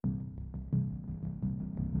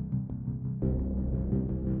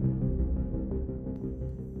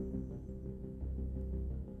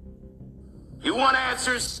You want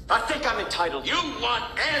answers? I think I'm entitled. You want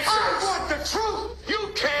answers? I want the truth!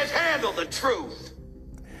 You can't handle the truth.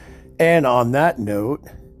 And on that note,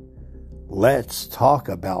 let's talk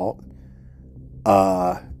about,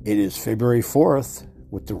 it is February 4th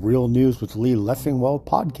with the Real News with Lee Leffingwell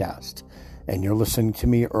podcast. And you're listening to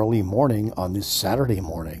me early morning on this Saturday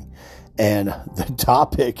morning. And the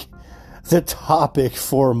topic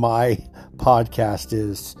for my podcast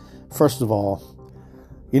is, first of all,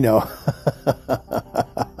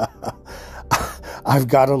 I've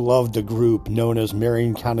got to love the group known as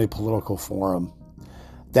Marion County Political Forum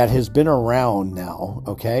that has been around now,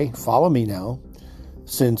 okay? Follow me now,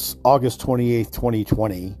 since August 28th,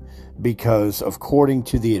 2020, because according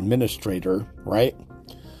to the administrator, right,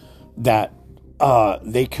 that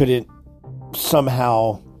they couldn't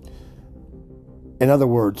somehow, in other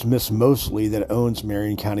words, Miss Mosley that owns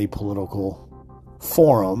Marion County Political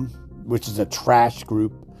Forum, which is a trash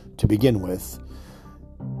group to begin with,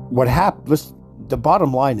 the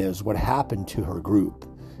bottom line is what happened to her group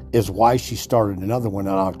is why she started another one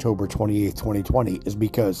on October 28th, 2020, is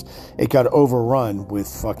because it got overrun with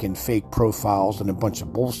fucking fake profiles and a bunch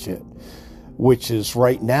of bullshit, which is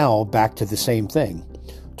right now back to the same thing.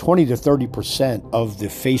 20 to 30% of the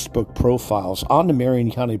Facebook profiles on the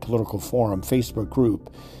Marion County Political Forum Facebook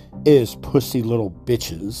group is pussy little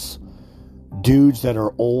bitches, dudes that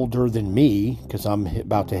are older than me, because I'm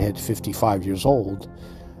about to hit 55 years old,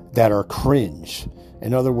 that are cringe.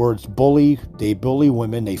 In other words, they bully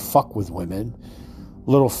women, they fuck with women,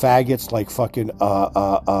 little faggots like fucking, what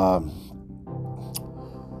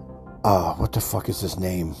the fuck is his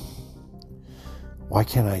name? Why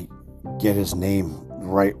can't I get his name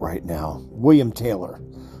right now? William Taylor.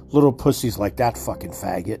 Little pussies like that fucking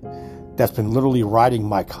faggot that's been literally riding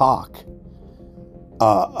my cock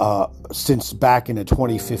since back in the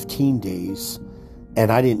 2015 days,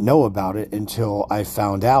 and I didn't know about it until I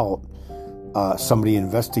found out somebody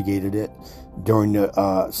investigated it during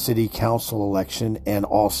the city council election and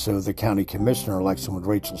also the county commissioner election with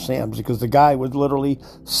Rachel Sams, because the guy was literally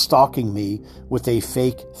stalking me with a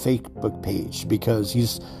fake Facebook page, because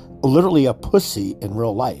he's literally a pussy in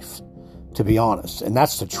real life, to be honest. And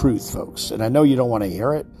that's the truth, folks. And I know you don't want to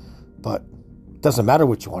hear it, but it doesn't matter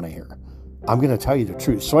what you want to hear. I'm going to tell you the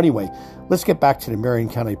truth. So anyway, let's get back to the Marion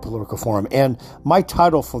County Political Forum. And my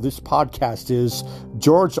title for this podcast is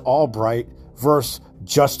George Albright versus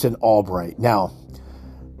Justin Albright. Now,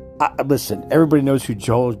 listen, everybody knows who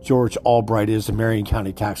George Albright is, the Marion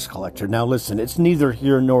County tax collector. Now, listen, it's neither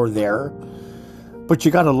here nor there, but you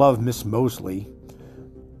got to love Miss Mosley.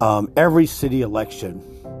 Every city election,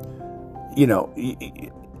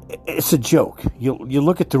 it's a joke. You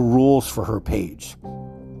look at the rules for her page,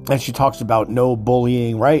 and she talks about no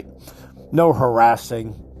bullying, right? No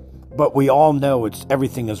harassing. But we all know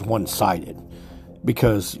everything is one-sided,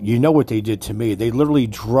 because you know what they did to me. They literally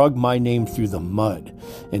drug my name through the mud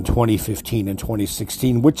in 2015 and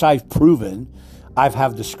 2016, which I've proven. I've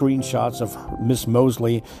have the screenshots of Miss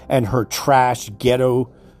Mosley and her trash,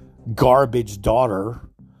 ghetto, garbage daughter,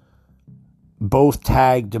 both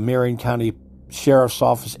tagged the Marion County Sheriff's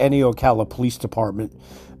Office and the Ocala Police Department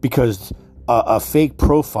because a fake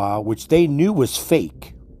profile, which they knew was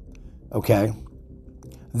fake, okay?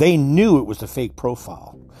 They knew it was a fake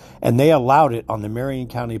profile, and they allowed it on the Marion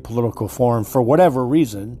County Political Forum for whatever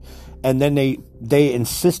reason, and then they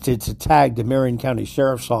insisted to tag the Marion County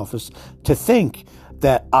Sheriff's Office to think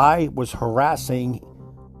that I was harassing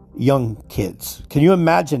young kids. Can you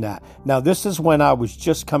imagine that? Now, this is when I was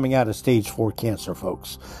just coming out of stage 4 cancer,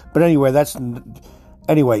 folks. But anyway,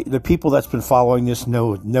 the people that's been following this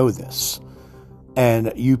know this.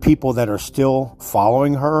 And you people that are still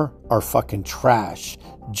following her are fucking trash,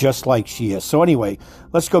 just like she is. So anyway,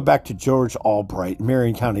 let's go back to George Albright,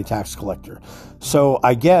 Marion County tax collector. So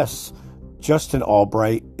I guess Justin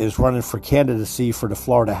Albright is running for candidacy for the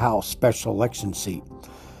Florida House special election seat.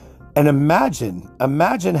 And imagine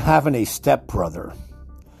having a stepbrother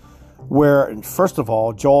where, first of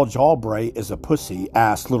all, George Albright is a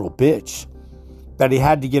pussy-ass little bitch that he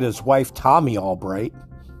had to get his wife, Tommy Albright,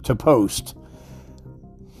 to post.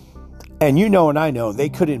 And you know and I know they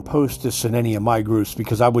couldn't post this in any of my groups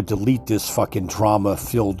because I would delete this fucking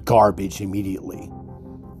drama-filled garbage immediately.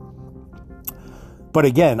 But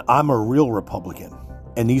again, I'm a real Republican,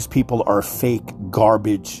 and these people are fake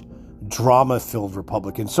garbage, drama-filled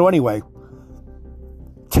Republicans. So anyway,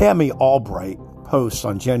 Tammy Albright posts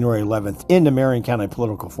on January 11th in the Marion County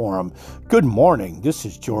Political Forum, "Good morning, this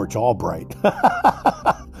is George Albright."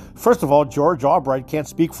 First of all, George Albright can't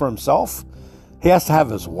speak for himself. He has to have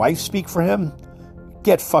his wife speak for him.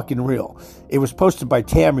 Get fucking real. It was posted by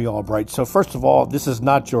Tammy Albright. So first of all, this is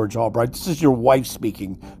not George Albright. This is your wife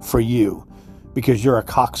speaking for you because you're a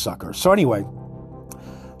cocksucker. So anyway,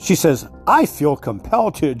 she says, I feel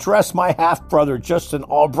compelled to address my half-brother Justin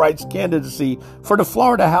Albright's candidacy for the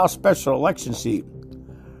Florida House special election seat.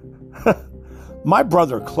 My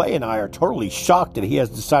brother Clay and I are totally shocked that he has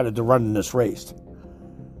decided to run in this race.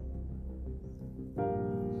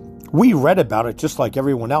 We read about it just like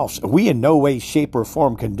everyone else. We in no way, shape, or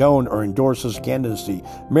form condone or endorse his candidacy.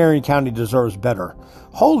 Marion County deserves better.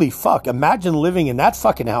 Holy fuck, imagine living in that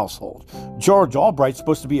fucking household. George Albright's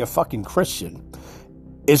supposed to be a fucking Christian.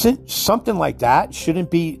 Isn't something like that,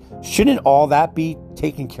 shouldn't all that be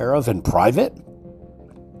taken care of in private?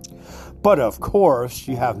 But of course,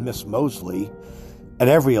 you have Miss Mosley at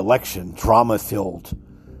every election, drama-filled,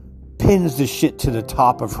 pins the shit to the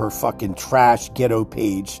top of her fucking trash ghetto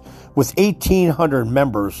page with 1,800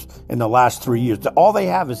 members in the last 3 years. All they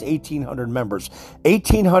have is 1,800 members.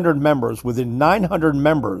 1,800 members within 900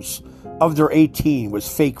 members of their 18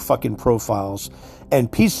 was fake fucking profiles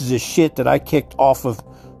and pieces of shit that I kicked off of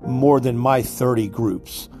more than my 30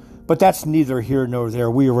 groups. But that's neither here nor there.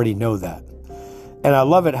 We already know that. And I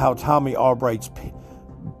love it how Tommy Albright's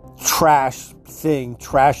trash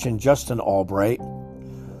and Justin Albright,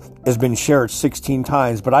 has been shared 16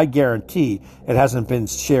 times, but I guarantee it hasn't been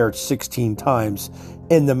shared 16 times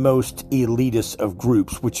in the most elitist of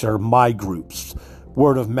groups, which are my groups.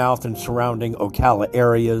 Word of mouth and surrounding Ocala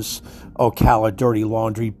areas, Ocala Dirty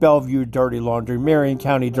Laundry, Bellevue Dirty Laundry, Marion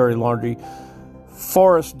County Dirty Laundry,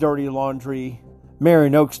 Forest Dirty Laundry,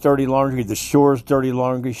 Marion Oaks Dirty Laundry, the Shores Dirty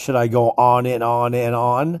Laundry. Should I go on and on and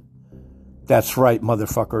on? That's right,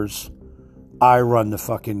 motherfuckers. I run the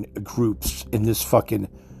fucking groups in this fucking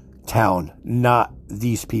town, not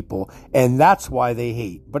these people. And that's why they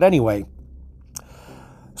hate. But anyway,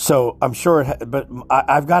 so I'm sure, but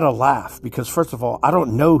I've got to laugh because, first of all, I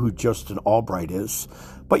don't know who Justin Albright is.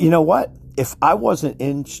 But you know what? If I wasn't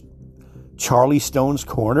in Charlie Stone's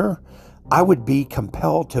corner, I would be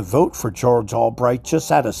compelled to vote for George Albright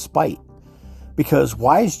just out of spite. Because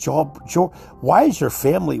why is your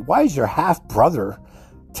family, why is your half-brother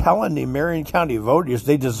telling the Marion County voters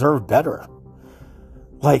they deserve better?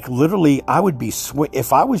 Like, literally, I would be,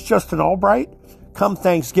 if I was Justin Albright, come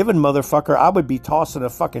Thanksgiving, motherfucker, I would be tossing a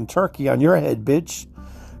fucking turkey on your head, bitch.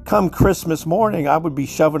 Come Christmas morning, I would be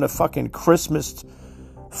shoving a fucking Christmas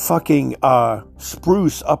fucking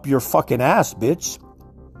spruce up your fucking ass, bitch.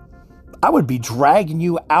 I would be dragging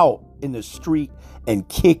you out in the street and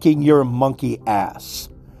kicking your monkey ass.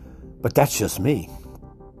 But that's just me.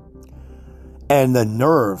 And the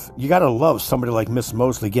nerve, you got to love somebody like Miss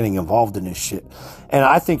Mosley getting involved in this shit. And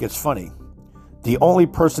I think it's funny. The only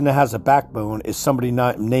person that has a backbone is somebody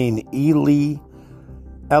not named Ellie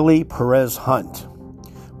Perez Hunt,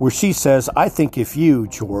 where she says, I think if you,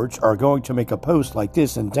 George, are going to make a post like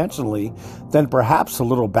this intentionally, then perhaps a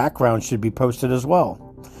little background should be posted as well.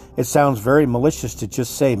 It sounds very malicious to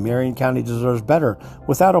just say Marion County deserves better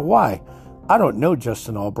without a why. I don't know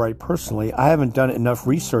Justin Albright personally. I haven't done enough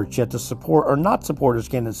research yet to support or not support his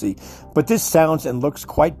candidacy. But this sounds and looks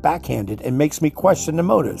quite backhanded and makes me question the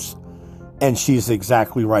motives. And she's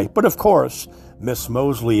exactly right. But of course, Miss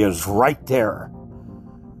Mosley is right there.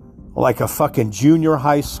 Like a fucking junior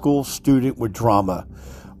high school student with drama.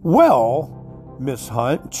 Well, Miss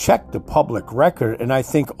Hunt, check the public record and I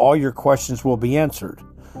think all your questions will be answered.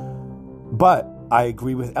 But I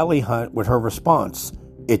agree with Ellie Hunt with her response.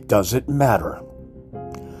 It doesn't matter.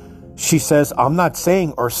 She says, I'm not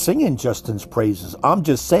saying or singing Justin's praises. I'm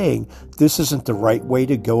just saying this isn't the right way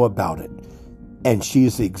to go about it. And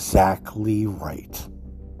she's exactly right.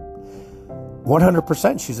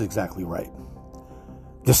 100% she's exactly right.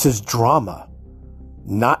 This is drama,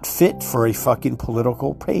 not fit for a fucking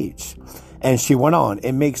political page. And she went on,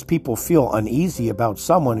 it makes people feel uneasy about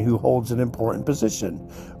someone who holds an important position,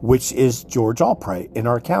 which is George Albright in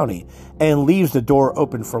our county, and leaves the door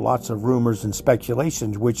open for lots of rumors and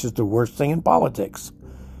speculations, which is the worst thing in politics.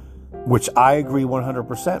 Which I agree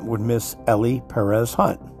 100% with Miss Ellie Perez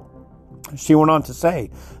Hunt. She went on to say,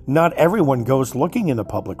 not everyone goes looking in the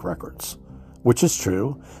public records, which is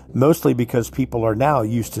true, mostly because people are now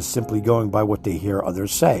used to simply going by what they hear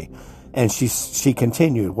others say. And she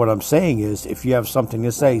continued, what I'm saying is, if you have something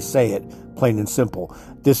to say it, plain and simple.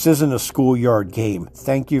 This isn't a schoolyard game.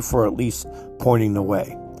 Thank you for at least pointing the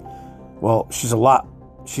way. Well, she's a lot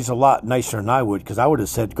nicer than I would, because I would have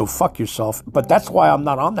said, go fuck yourself. But that's why I'm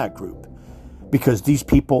not on that group. Because these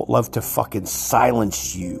people love to fucking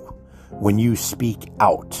silence you when you speak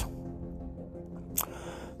out.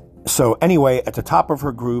 So anyway, at the top of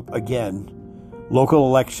her group, again, Local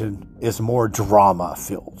election is more drama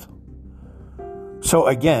filled. So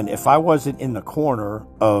again, if I wasn't in the corner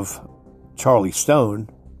of Charlie Stone,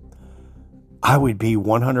 I would be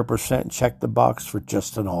 100% check the box for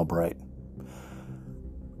Justin Albright.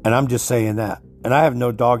 And I'm just saying that. And I have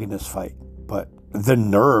no dog in this fight. But the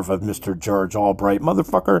nerve of Mr. George Albright.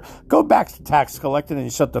 Motherfucker, go back to tax collecting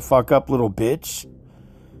and shut the fuck up, little bitch.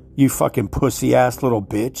 You fucking pussy-ass little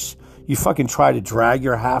bitch. You fucking try to drag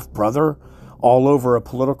your half-brother all over a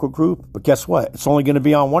political group. But guess what? It's only going to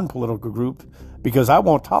be on one political group. Because I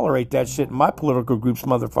won't tolerate that shit in my political groups,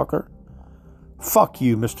 motherfucker. Fuck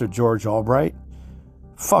you, Mr. George Albright.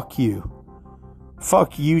 Fuck you.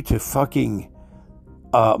 Fuck you to fucking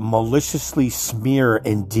maliciously smear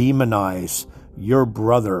and demonize your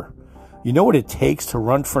brother. You know what it takes to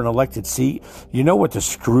run for an elected seat? You know what the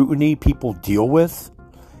scrutiny people deal with?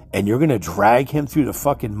 And you're going to drag him through the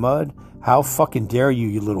fucking mud? How fucking dare you,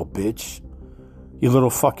 you little bitch? You little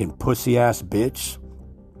fucking pussy-ass bitch.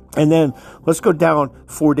 And then let's go down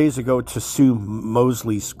 4 days ago to Sue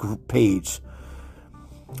Mosley's page.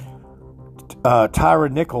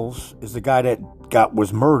 Tyra Nichols is the guy that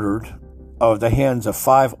was murdered of the hands of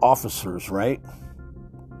 5 officers, right?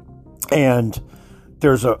 And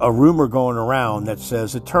there's a rumor going around that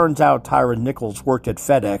says it turns out Tyra Nichols worked at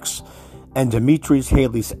FedEx, and Demetrius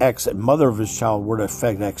Haley's ex and mother of his child worked at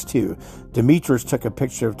FedEx too. Demetrius took a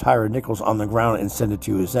picture of Tyra Nichols on the ground and sent it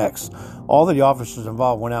to his ex. All of the officers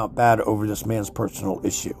involved went out bad over this man's personal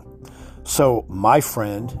issue. So my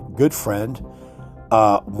friend, good friend,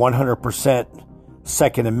 100%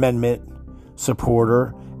 Second Amendment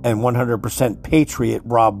supporter and 100% patriot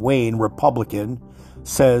Rob Wayne, Republican,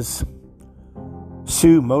 says,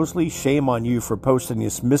 Sue Mosley, shame on you for posting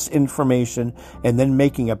this misinformation and then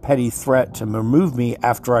making a petty threat to remove me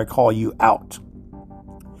after I call you out.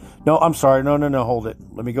 No, I'm sorry. No, hold it.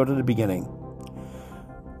 Let me go to the beginning.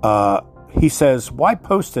 He says, why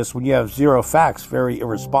post this when you have zero facts? Very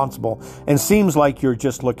irresponsible and seems like you're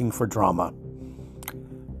just looking for drama.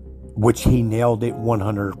 Which he nailed it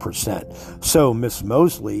 100%. So Miss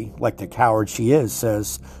Mosley, like the coward she is,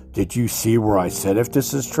 says, did you see where I said if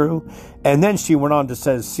this is true? And then she went on to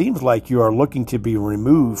say, seems like you are looking to be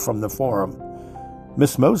removed from the forum.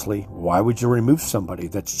 Miss Mosley, why would you remove somebody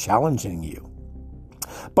that's challenging you?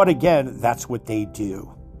 But again, that's what they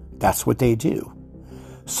do. That's what they do.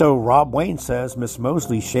 So Rob Wayne says, Miss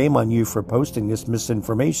Mosley, shame on you for posting this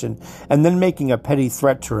misinformation and then making a petty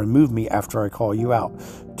threat to remove me after I call you out.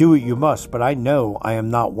 Do what you must, but I know I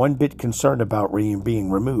am not one bit concerned about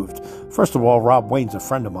being removed. First of all, Rob Wayne's a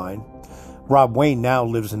friend of mine. Rob Wayne now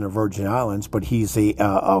lives in the Virgin Islands, but he's a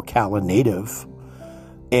Ocala native.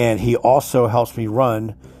 And he also helps me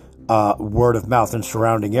run Word of Mouth in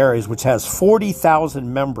surrounding areas, which has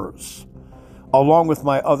 40,000 members. Along with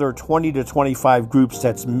my other 20 to 25 groups,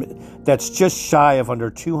 that's just shy of under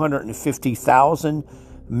 250,000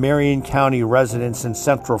 Marion County residents and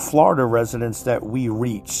Central Florida residents that we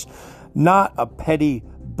reach. Not a petty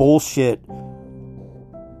bullshit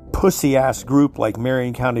pussy-ass group like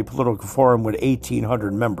Marion County Political Forum with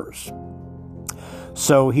 1,800 members.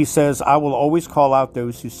 So he says, I will always call out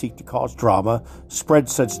those who seek to cause drama, spread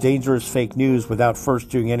such dangerous fake news without first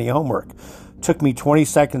doing any homework. Took me 20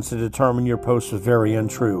 seconds to determine your post was very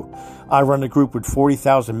untrue. I run a group with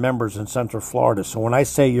 40,000 members in Central Florida, so when I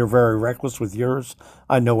say you're very reckless with yours,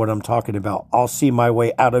 I know what I'm talking about. I'll see my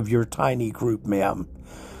way out of your tiny group, ma'am.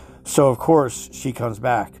 So, of course, she comes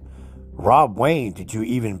back. Rob Wayne, did you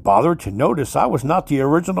even bother to notice I was not the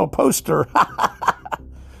original poster?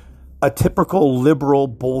 A typical liberal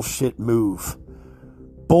bullshit move.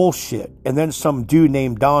 Bullshit. And then some dude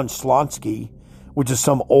named Don Slonsky, which is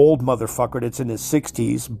some old motherfucker that's in his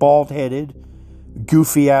 60s, bald-headed,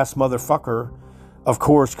 goofy-ass motherfucker, of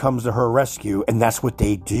course, comes to her rescue, and that's what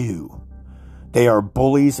they do. They are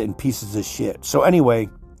bullies and pieces of shit. So anyway,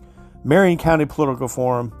 Marion County Political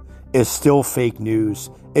Forum is still fake news.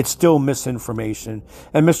 It's still misinformation.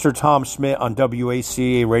 And Mr. Tom Schmidt on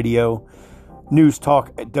WACA Radio, News Talk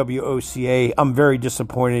at WOCA, I'm very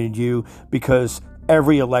disappointed in you because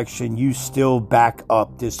every election you still back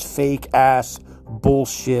up this fake-ass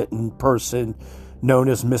bullshit in person known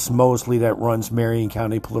as Miss Mosley that runs Marion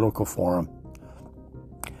County Political Forum.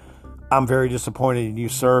 I'm very disappointed in you,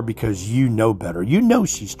 sir, because you know better. You know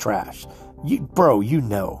she's trash. You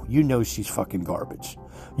know she's fucking garbage.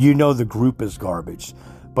 You know the group is garbage.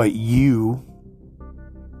 But you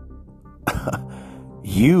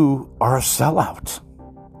are a sellout.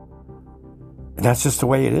 And that's just the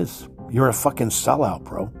way it is. You're a fucking sellout,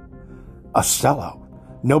 bro. A sellout.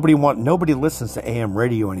 Nobody listens to AM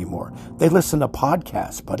radio anymore. They listen to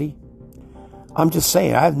podcasts, buddy. I'm just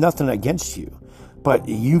saying, I have nothing against you. But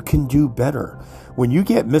you can do better. When you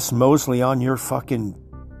get Miss Mosley on your fucking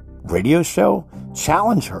radio show,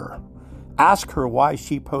 challenge her. Ask her why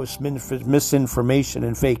she posts misinformation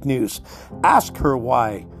and fake news. Ask her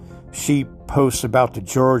why she posts about the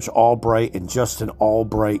George Albright and Justin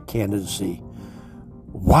Albright candidacy.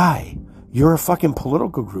 Why? You're a fucking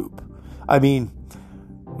political group. I mean,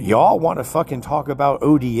 y'all want to fucking talk about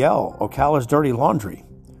ODL, Ocala's Dirty Laundry.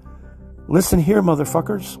 Listen here,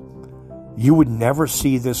 motherfuckers. You would never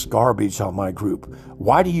see this garbage on my group.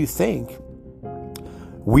 Why do you think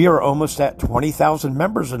we are almost at 20,000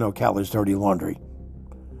 members in Ocala's Dirty Laundry?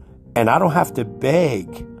 And I don't have to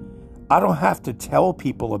beg. I don't have to tell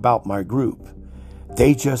people about my group.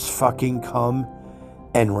 They just fucking come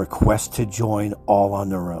and request to join all on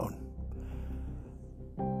their own.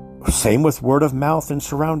 Same with word of mouth in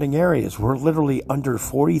surrounding areas. We're literally under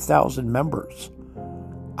 40,000 members.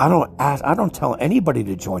 I don't tell anybody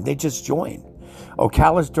to join. They just join.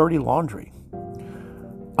 Ocala's Dirty Laundry.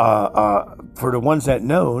 For the ones that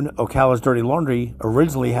know, Ocala's Dirty Laundry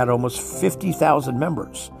originally had almost 50,000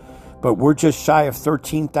 members. But we're just shy of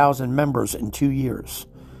 13,000 members in 2 years.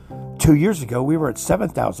 2 years ago, we were at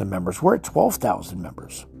 7,000 members. We're at 12,000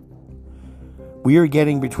 members. We are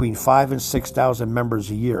getting between 5,000 and 6,000 members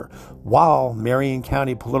a year, while Marion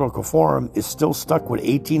County Political Forum is still stuck with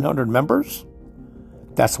 1,800 members.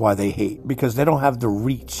 That's why they hate, because they don't have the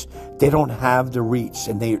reach. They don't have the reach,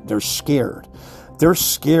 and they're scared. They're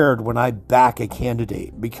scared when I back a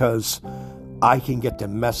candidate because I can get the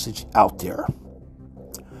message out there.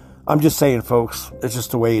 I'm just saying, folks, it's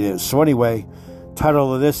just the way it is. So anyway,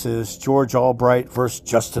 title of this is George Albright versus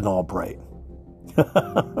Justin Albright.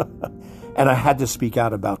 And I had to speak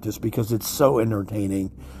out about this because it's so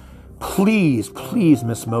entertaining. Please, please,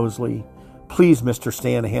 Miss Mosley. Please, Mr.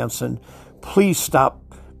 Stan Hansen. Please stop.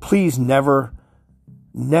 Please never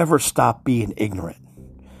stop being ignorant.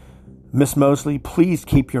 Miss Mosley, please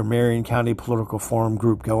keep your Marion County Political Forum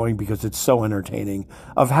group going because it's so entertaining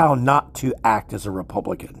of how not to act as a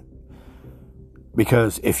Republican.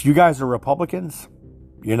 Because if you guys are Republicans,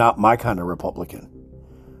 you're not my kind of Republican.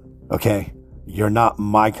 Okay? You're not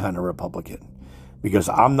my kind of Republican. Because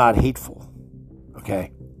I'm not hateful.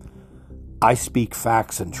 Okay? I speak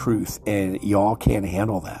facts and truth, and y'all can't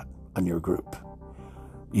handle that on your group.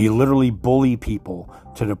 You literally bully people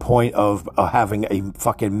to the point of having a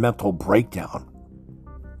fucking mental breakdown.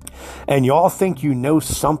 And y'all think you know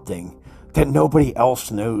something that nobody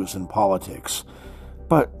else knows in politics.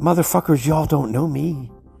 But motherfuckers, y'all don't know me.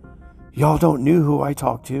 Y'all don't know who I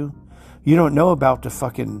talk to. You don't know about the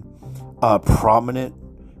fucking prominent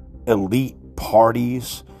elite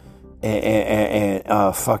parties and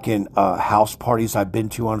fucking house parties I've been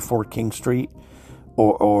to on Fort King Street.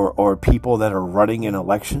 Or people that are running in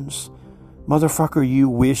elections. Motherfucker, you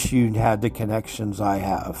wish you had the connections I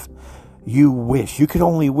have. You wish. You could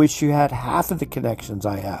only wish you had half of the connections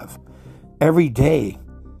I have. Every day,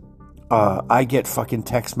 I get fucking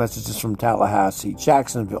text messages from Tallahassee,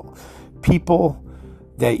 Jacksonville. People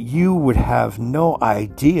that you would have no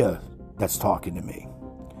idea that's talking to me.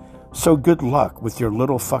 So good luck with your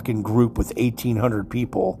little fucking group with 1,800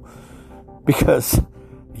 people. Because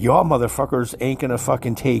y'all motherfuckers ain't gonna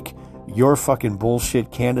fucking take your fucking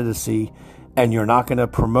bullshit candidacy, and you're not gonna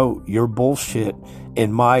promote your bullshit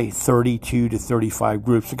in my 32 to 35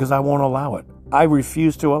 groups because I won't allow it. I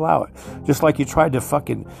refuse to allow it. Just like you tried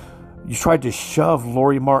to shove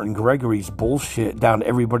Lori Martin Gregory's bullshit down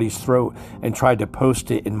everybody's throat and tried to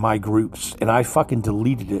post it in my groups, and I fucking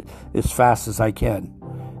deleted it as fast as I can.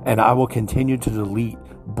 And I will continue to delete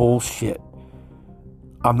bullshit.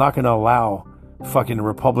 I'm not gonna allow fucking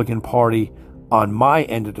Republican Party on my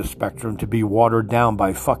end of the spectrum to be watered down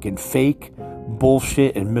by fucking fake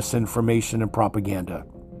bullshit and misinformation and propaganda.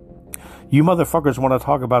 You motherfuckers want to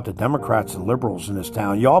talk about the Democrats and liberals in this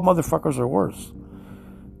town. Y'all motherfuckers are worse.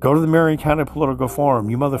 Go to the Marion County Political Forum.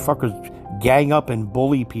 You motherfuckers gang up and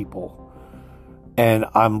bully people. And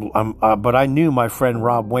but I knew my friend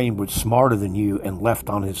Rob Wayne was smarter than you and left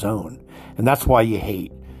on his own. And that's why you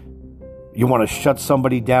hate. You want to shut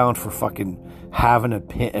somebody down for fucking having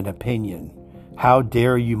an opinion. How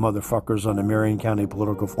dare you motherfuckers on the Marion County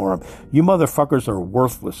Political Forum. You motherfuckers are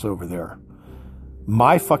worthless over there.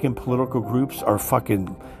 My fucking political groups are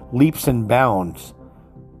fucking leaps and bounds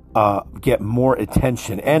get more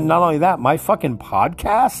attention. And not only that, my fucking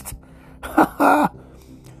podcast,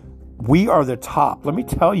 we are the top. Let me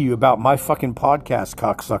tell you about my fucking podcast,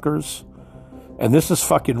 cocksuckers. And this is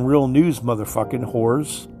fucking real news, motherfucking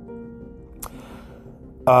whores.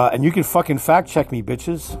 And you can fucking fact check me,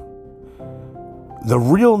 bitches. The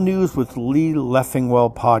Real News with Lee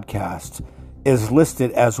Leffingwell podcast is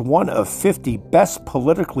listed as one of 50 best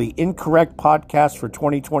politically incorrect podcasts for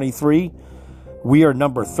 2023. We are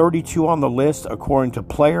number 32 on the list according to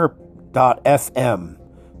Player.fm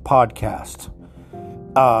podcast.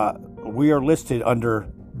 We are listed under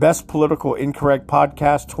Best Political Incorrect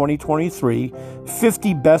Podcast 2023,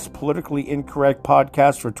 50 Best Politically Incorrect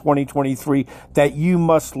Podcasts for 2023 that you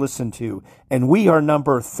must listen to. And we are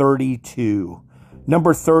number 32.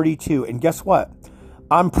 Number 32. And guess what?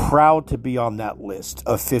 I'm proud to be on that list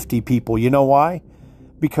of 50 people. You know why?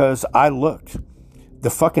 Because I looked. The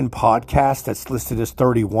fucking podcast that's listed as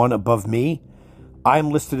 31 above me, I'm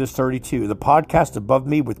listed as 32. The podcast above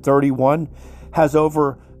me with 31 has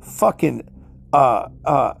over fucking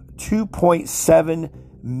 2.7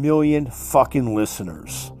 million fucking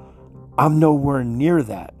listeners. I'm nowhere near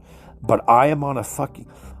that. But I am on a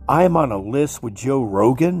list with Joe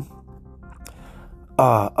Rogan.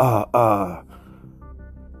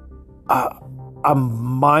 I'm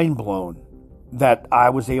mind blown that I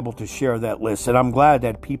was able to share that list. And I'm glad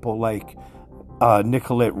that people like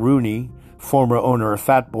Nicolette Rooney, former owner of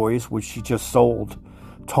Fat Boys, which she just sold,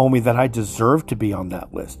 told me that I deserve to be on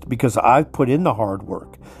that list because I've put in the hard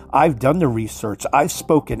work. I've done the research. I've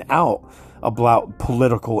spoken out about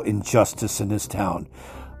political injustice in this town.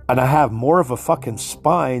 And I have more of a fucking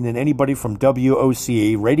spine than anybody from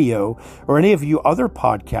WOCA radio or any of you other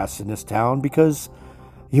podcasts in this town because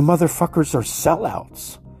you motherfuckers are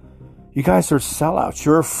sellouts. You guys are sellouts.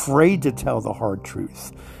 You're afraid to tell the hard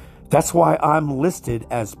truth. That's why I'm listed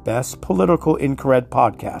as Best Political Incorrect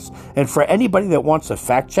Podcast. And for anybody that wants to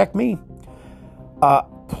fact check me,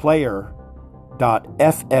 Player.fm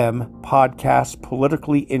podcast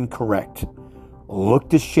Politically Incorrect. Look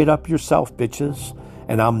this shit up yourself, bitches.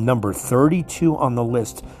 And I'm number 32 on the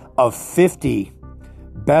list of 50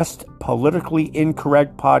 Best Politically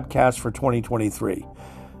Incorrect Podcasts for 2023.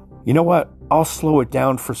 You know what? I'll slow it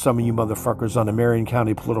down for some of you motherfuckers on the Marion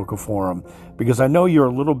County Political Forum because I know you're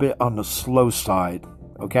a little bit on the slow side,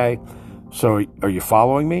 okay? So are you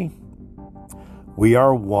following me? We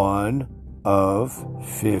are one of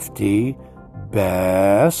 50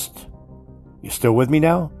 best, you still with me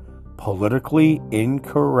now? Politically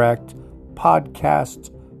Incorrect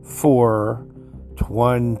Podcasts for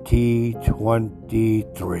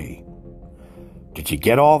 2023. Did you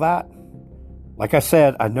get all that? Like I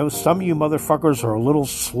said, I know some of you motherfuckers are a little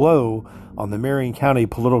slow on the Marion County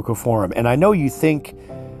Political Forum. And I know you think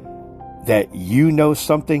that you know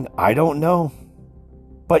something I don't know,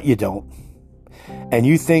 but you don't. And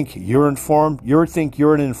you think you're informed, you think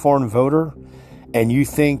you're an informed voter, and you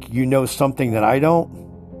think you know something that I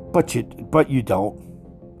don't, but you don't.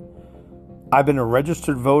 I've been a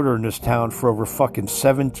registered voter in this town for over fucking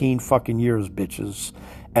 17 fucking years, bitches.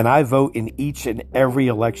 And I vote in each and every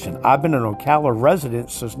election. I've been an Ocala resident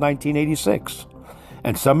since 1986.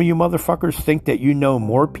 And some of you motherfuckers think that you know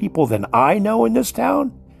more people than I know in this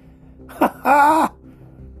town? Ha ha!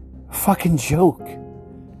 Fucking joke.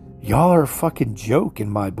 Y'all are a fucking joke in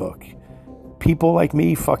my book. People like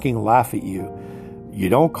me fucking laugh at you. You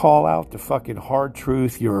don't call out the fucking hard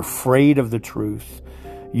truth. You're afraid of the truth.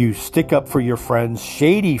 You stick up for your friends,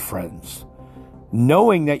 shady friends,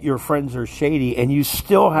 knowing that your friends are shady and you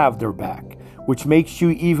still have their back, which makes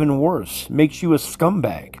you even worse, makes you a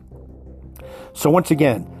scumbag. So once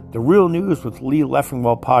again, The Real News with Lee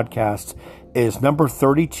Leffingwell podcast is number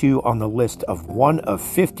 32 on the list of one of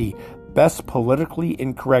 50 best politically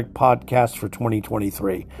incorrect podcasts for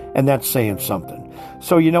 2023. And that's saying something.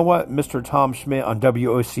 So you know what, Mr. Tom Schmidt on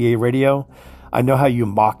WOCA radio, I know how you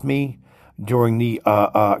mocked me during the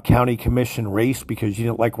county commission race because you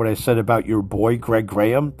didn't like what I said about your boy, Greg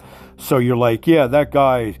Graham. So you're like, yeah, that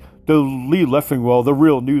guy, the Lee Leffingwell, the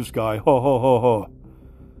Real News guy, ho, ho, ho, ho.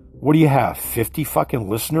 What do you have, 50 fucking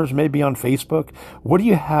listeners maybe on Facebook? What do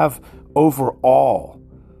you have overall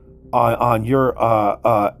on your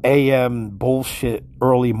AM bullshit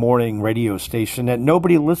early morning radio station that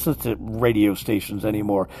nobody listens to radio stations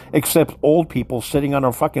anymore except old people sitting on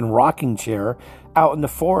a fucking rocking chair out in the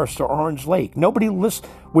forest or Orange Lake? Nobody listens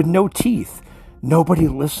with no teeth. Nobody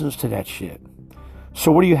listens to that shit.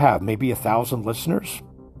 So what do you have? Maybe 1,000 listeners?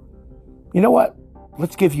 You know what?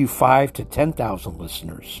 Let's give you 5,000 to 10,000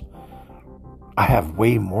 listeners. I have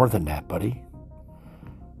way more than that, buddy.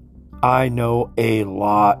 I know a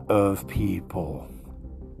lot of people.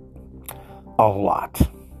 A lot.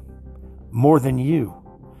 More than you.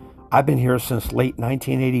 I've been here since late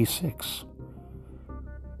 1986.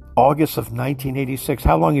 August of 1986.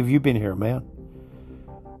 How long have you been here, man?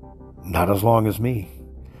 Not as long as me.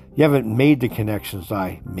 You haven't made the connections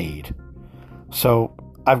I made. So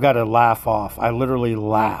I've got to laugh off. I literally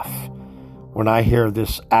laugh when I hear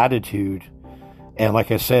this attitude And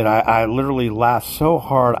like I said, I literally laughed so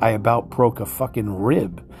hard I about broke a fucking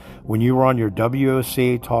rib when you were on your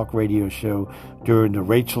WOCA talk radio show during the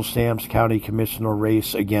Rachel Sams County Commissioner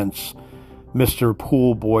race against Mr.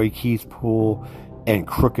 Pool Boy Keith Poole and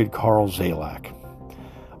Crooked Carl Zalak.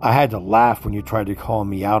 I had to laugh when you tried to call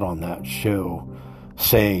me out on that show,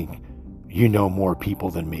 saying, you know more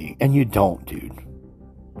people than me. And you don't, dude.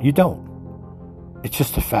 You don't. It's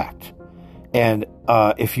just a fact. And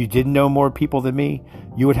if you didn't know more people than me,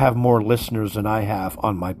 you would have more listeners than I have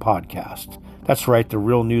on my podcast. That's right, the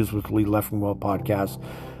Real News with Lee Leffingwell podcast,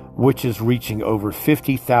 which is reaching over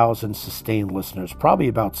 50,000 sustained listeners, probably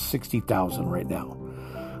about 60,000 right now.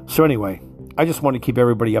 So anyway, I just want to keep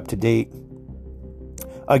everybody up to date.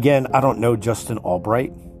 Again, I don't know Justin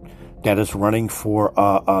Albright that is running for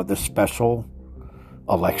the special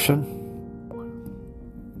election.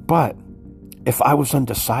 But if I was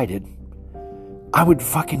undecided, I would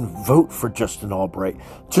fucking vote for Justin Albright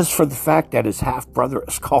just for the fact that his half-brother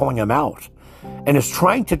is calling him out and is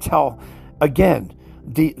trying to tell, again,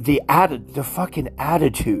 the fucking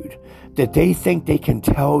attitude that they think they can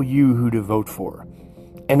tell you who to vote for.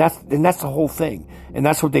 And that's the whole thing. And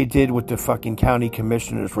that's what they did with the fucking county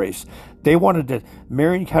commissioner's race.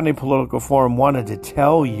 Marion County Political Forum wanted to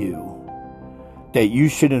tell you that you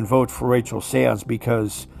shouldn't vote for Rachel Sands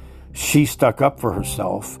because she stuck up for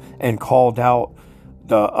herself and called out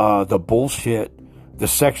the bullshit, the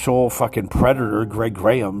sexual fucking predator, Greg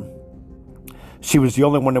Graham. She was the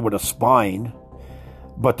only one with a spine.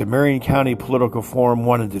 But the Marion County Political Forum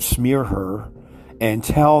wanted to smear her and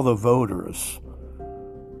tell the voters,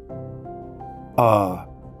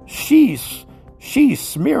 she's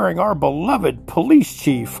smearing our beloved police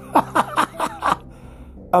chief.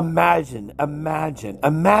 Imagine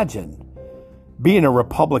being a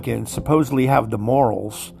Republican, supposedly have the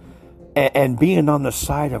morals, and being on the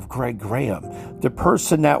side of Greg Graham, the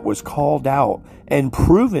person that was called out and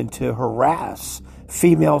proven to harass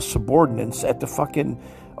female subordinates at the fucking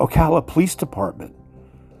Ocala Police Department.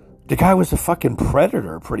 The guy was a fucking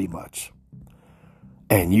predator, pretty much.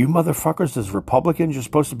 And you motherfuckers, as Republicans, you're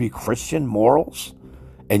supposed to be Christian morals,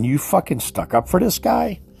 and you fucking stuck up for this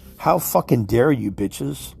guy? How fucking dare you,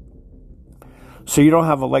 bitches? So you don't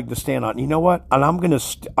have a leg to stand on. You know what? And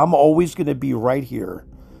I'm always gonna be right here,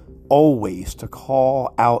 always, to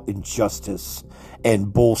call out injustice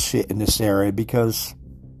and bullshit in this area, because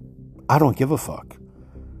I don't give a fuck.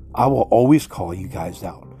 I will always call you guys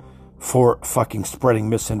out for fucking spreading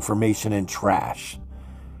misinformation and trash.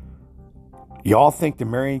 Y'all think the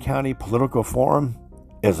Marion County Political Forum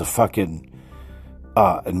is a fucking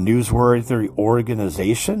newsworthy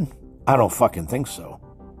organization? I don't fucking think so.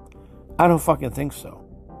 The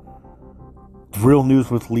Real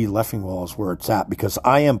News with Lee Leffingwell is where it's at, because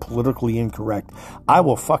I am politically incorrect. I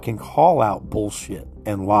will fucking call out bullshit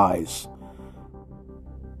and lies,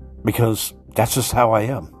 because that's just how I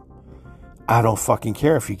am. I don't fucking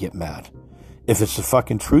care if you get mad. If it's the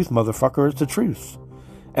fucking truth, motherfucker, it's the truth.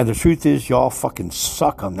 And the truth is, y'all fucking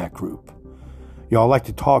suck on that group. Y'all like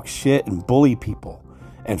to talk shit and bully people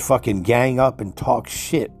and fucking gang up and talk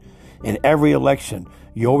shit. In every election,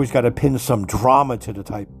 you always got to pin some drama to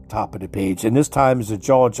the top of the page. And this time is a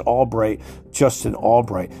Justin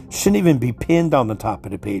Albright. Shouldn't even be pinned on the top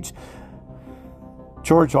of the page.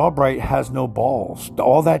 George Albright has no balls.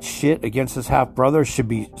 All that shit against his half-brother should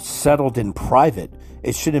be settled in private.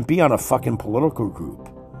 It shouldn't be on a fucking political group.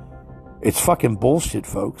 It's fucking bullshit,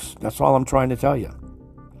 folks. That's all I'm trying to tell you.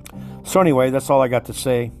 So anyway, that's all I got to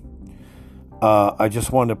say. I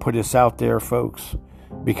just wanted to put this out there, folks,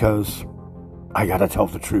 because I got to tell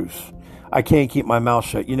the truth. I can't keep my mouth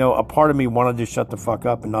shut. You know, a part of me wanted to shut the fuck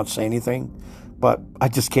up and not say anything, but I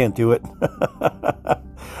just can't do it.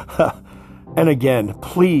 And again,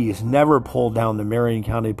 please never pull down the Marion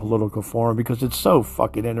County Political Forum, because it's so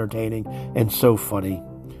fucking entertaining and so funny.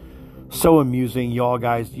 So amusing, you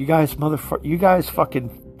guys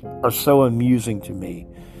fucking are so amusing to me.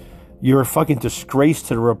 You're a fucking disgrace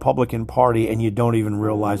to the Republican Party, and you don't even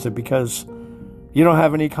realize it, because you don't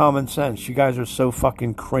have any common sense. You guys are so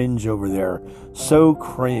fucking cringe over there. So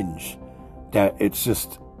cringe that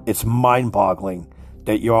it's mind-boggling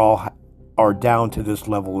that you all are down to this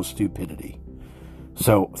level of stupidity.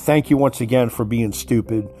 So thank you once again for being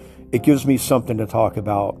stupid. It gives me something to talk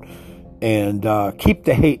about. And keep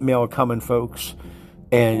the hate mail coming, folks.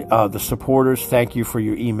 And the supporters, thank you for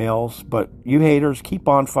your emails. But you haters, keep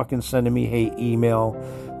on fucking sending me hate email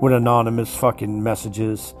with anonymous fucking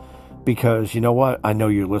messages. Because you know what? I know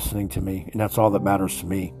you're listening to me. And that's all that matters to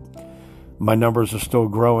me. My numbers are still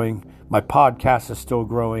growing. My podcast is still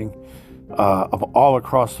growing. of all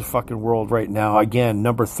across the fucking world right now. Again,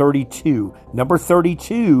 number 32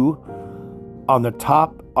 on the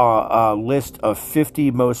top list of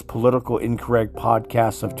 50 most political incorrect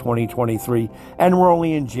podcasts of 2023, and we're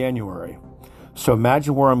only in January. So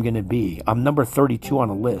imagine where I'm going to be. I'm number 32 on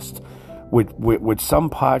a list with some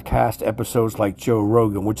podcast episodes like Joe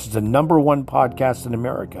Rogan, which is the number one podcast in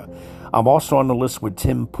America. I'm also on the list with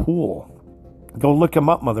Tim Pool. Go look him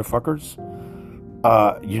up, motherfuckers.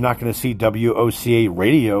 You're not going to see WOCA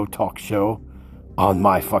radio talk show on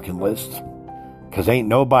my fucking list, because ain't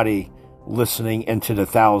nobody listening into the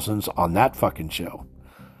thousands on that fucking show.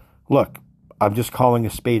 Look, I'm just calling a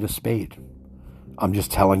spade a spade. I'm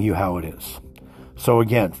just telling you how it is. So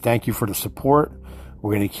again, thank you for the support.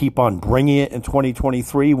 We're going to keep on bringing it in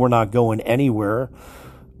 2023. We're not going anywhere.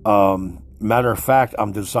 Matter of fact,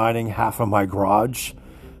 I'm designing half of my garage.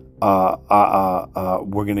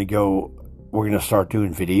 We're going to start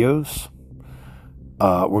doing videos.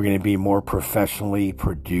 We're going to be more professionally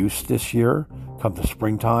produced this year, come the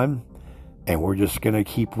springtime. And we're just going to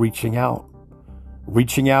keep reaching out,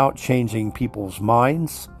 changing people's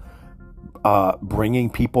minds, bringing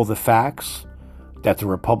people the facts that the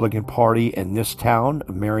Republican Party in this town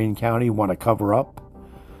of Marion County want to cover up.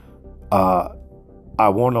 I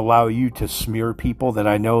won't allow you to smear people that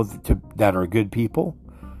I know that are good people.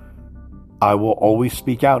 I will always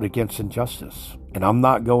speak out against injustice, and I'm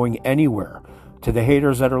not going anywhere. To the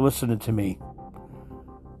haters that are listening to me,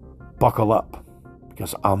 buckle up,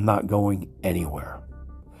 because I'm not going anywhere.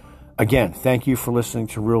 Again, thank you for listening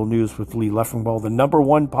to Real News with Lee Leffingwell, the number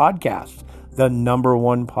one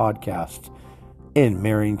podcast in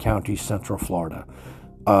Marion County, Central Florida.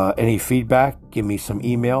 Any feedback, give me some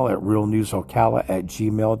email at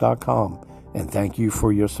realnewsocala@gmail.com. And thank you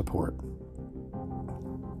for your support.